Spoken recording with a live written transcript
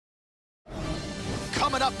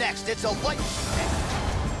coming up next. It's a light.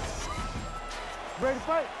 Ready to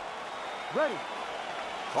fight? Ready.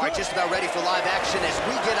 All right, just about ready for live action as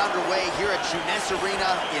we get underway here at Jeunesse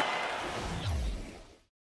Arena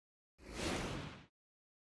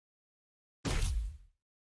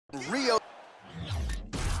in Rio.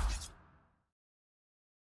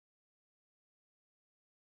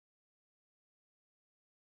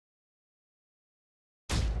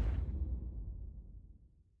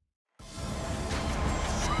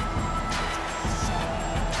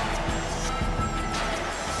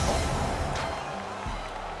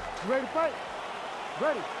 Ready to fight?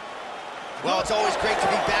 Ready. Well, it's always great to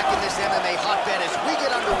be back in this MMA hotbed as we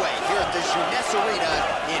get underway here at the Jeunesse Arena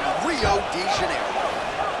in Rio de Janeiro.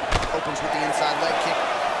 Opens with the inside leg kick.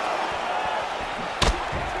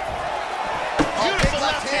 Oh, big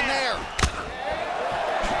left hand there.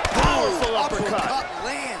 Powerful uppercut.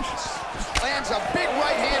 Lands a big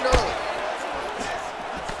right hand early.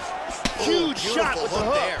 Huge shot with the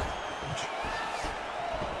hook there.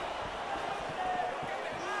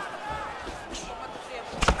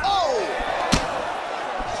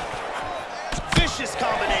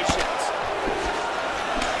 Combinations.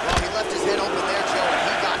 Well, he left his head open there, Joe, and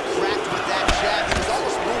he got cracked with that jab. He was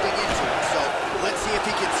almost moving into it, so let's see if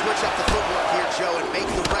he can switch up the footwork here, Joe, and make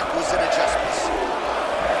the requisite adjustments.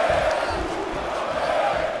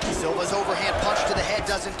 Silva's overhand punch to the head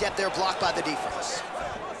doesn't get there, blocked by the defense.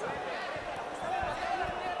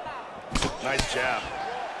 Nice jab.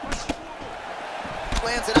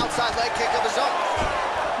 Lands an outside leg kick of his own.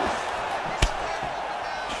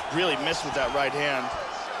 Really missed with that right hand.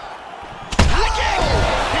 He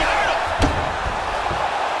hurt him.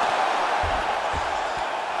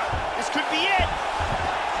 This could be it.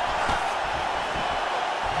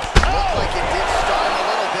 Looked like it did start him a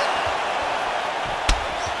little bit.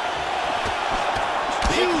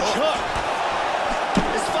 Huge hook.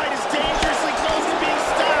 This fight is dangerously close to being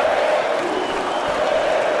stopped.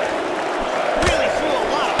 Really threw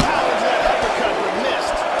a lot of power into that uppercut, but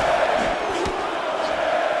missed.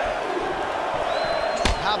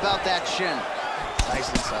 How about that shin? Nice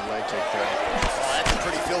inside leg kick there. Oh, that's a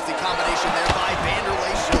pretty filthy combination there by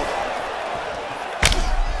Wanderlei Silva.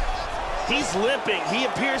 He's limping. He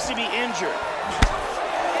appears to be injured.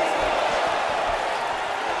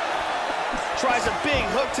 Tries a big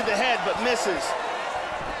hook to the head, but misses.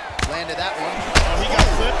 Landed that one. Oh, he got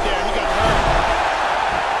clipped there. He got hurt.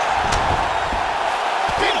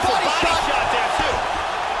 Beautiful body shot there, too.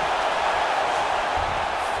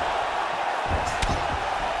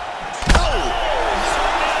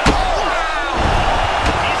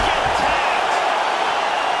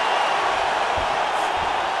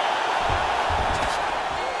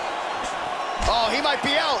 He might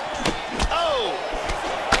be out. Oh!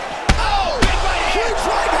 Oh! Big right hand. Huge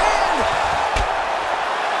right hand!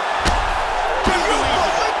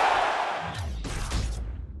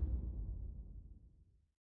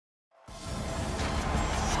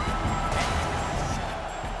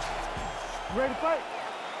 Ready to fight?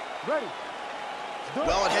 Ready.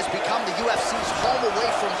 Well, it has become the UFC's home away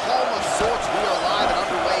from home of sorts. We are live and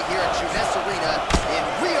underway here at Jeunesse Arena in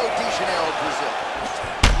Rio de Janeiro, Brazil.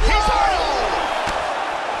 He's hurt!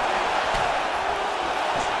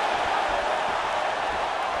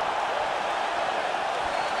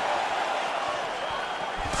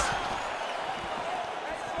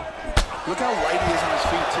 Look how light he is on his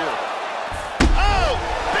feet, too. Oh!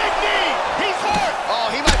 Big knee! He's hurt! Oh,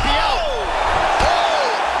 he might be out.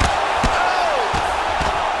 Oh! Oh!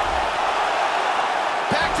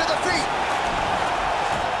 Back to the feet.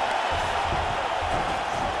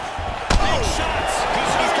 Big shots!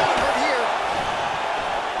 He's got hurt here.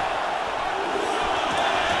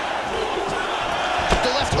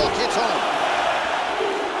 The left hook hits home.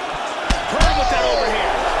 Hurt with that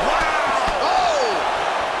overhand.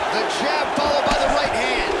 The jab followed by the right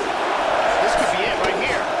hand. This could be it right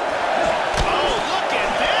here. Oh, look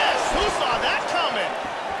at this! Who saw that coming?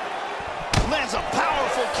 Lands a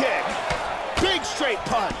powerful kick. Big straight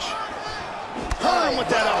punch. Hurt him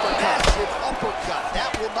with that uppercut. Massive uppercut.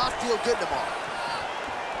 That will not feel good tomorrow.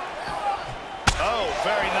 Oh,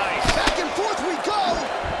 very nice. Back and forth we go.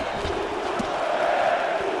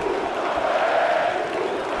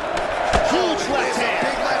 Huge left hand.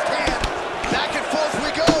 Big left hand. Back and forth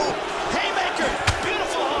we go. Haymaker.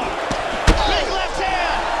 Beautiful hook. Big left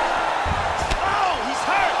hand. Oh, he's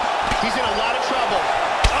hurt. He's in a lot of trouble.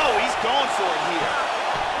 Oh, he's going for it here.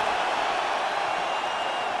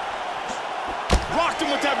 Rocked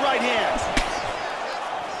him with that right hand.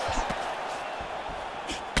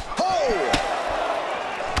 Oh!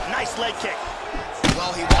 Nice leg kick.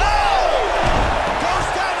 Well, he Oh! goes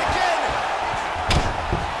down again.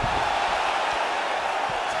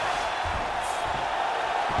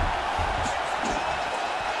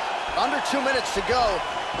 minutes to go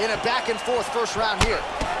in a back-and-forth first round here.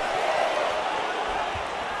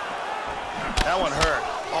 That one hurt.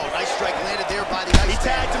 Oh, nice strike landed there by the Iceman. He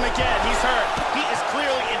tagged him again. He's hurt. He is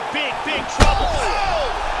clearly in big, big trouble. Oh!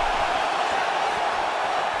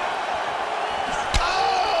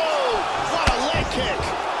 Oh! What a leg kick.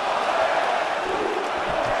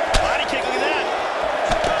 Body kick, look at that.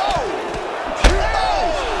 Oh!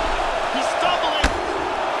 Oh! He's stumbling.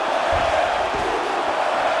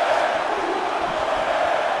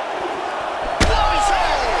 Oh, he's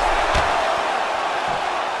hurt.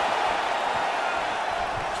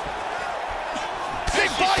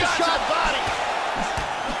 Big body shot. Body.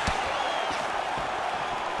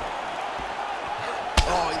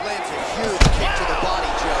 Oh, he lands a huge kick to the body,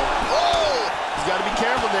 Joe. Oh! He's got to be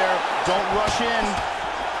careful there. Don't rush in.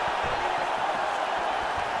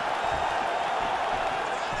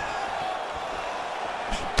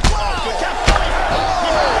 Oh, good count.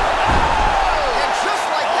 And just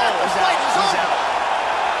like that, the fight is over.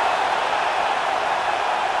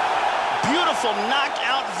 Beautiful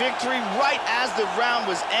knockout victory right as the round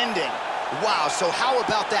was ending. Wow, so how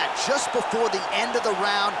about that? Just before the end of the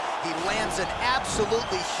round, he lands an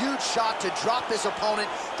absolutely huge shot to drop his opponent.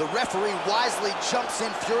 The referee wisely jumps in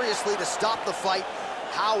furiously to stop the fight.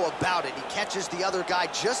 How about it? He catches the other guy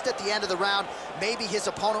just at the end of the round. Maybe his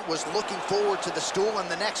opponent was looking forward to the stool in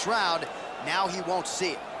the next round. Now he won't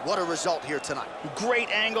see it. What a result here tonight. Great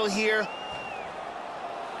angle here.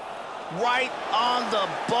 Right on the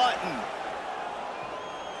button.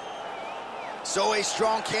 So a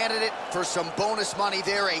strong candidate for some bonus money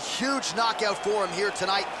there. A huge knockout for him here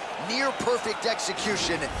tonight. Near perfect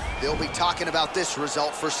execution. They'll be talking about this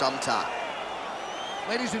result for some time.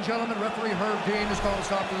 Ladies and gentlemen, referee Herb Dean has called a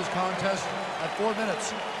stop to this contest at 4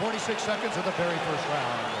 minutes, 46 seconds of the very first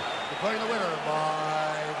round. Declaring the winner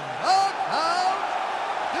by knockout,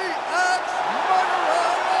 the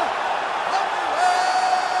ex-murderer,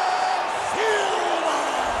 Silva!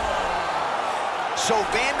 So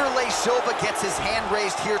Wanderlei Silva gets his hand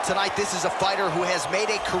raised here tonight. This is a fighter who has made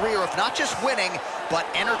a career of not just winning, but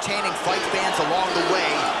entertaining fight fans along the way.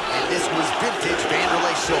 And this was vintage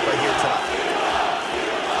Wanderlei Silva here tonight.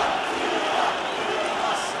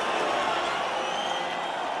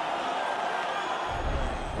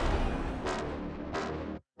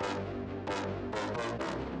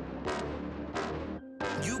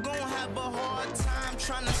 You gon' have a hard time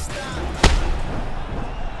trying to stop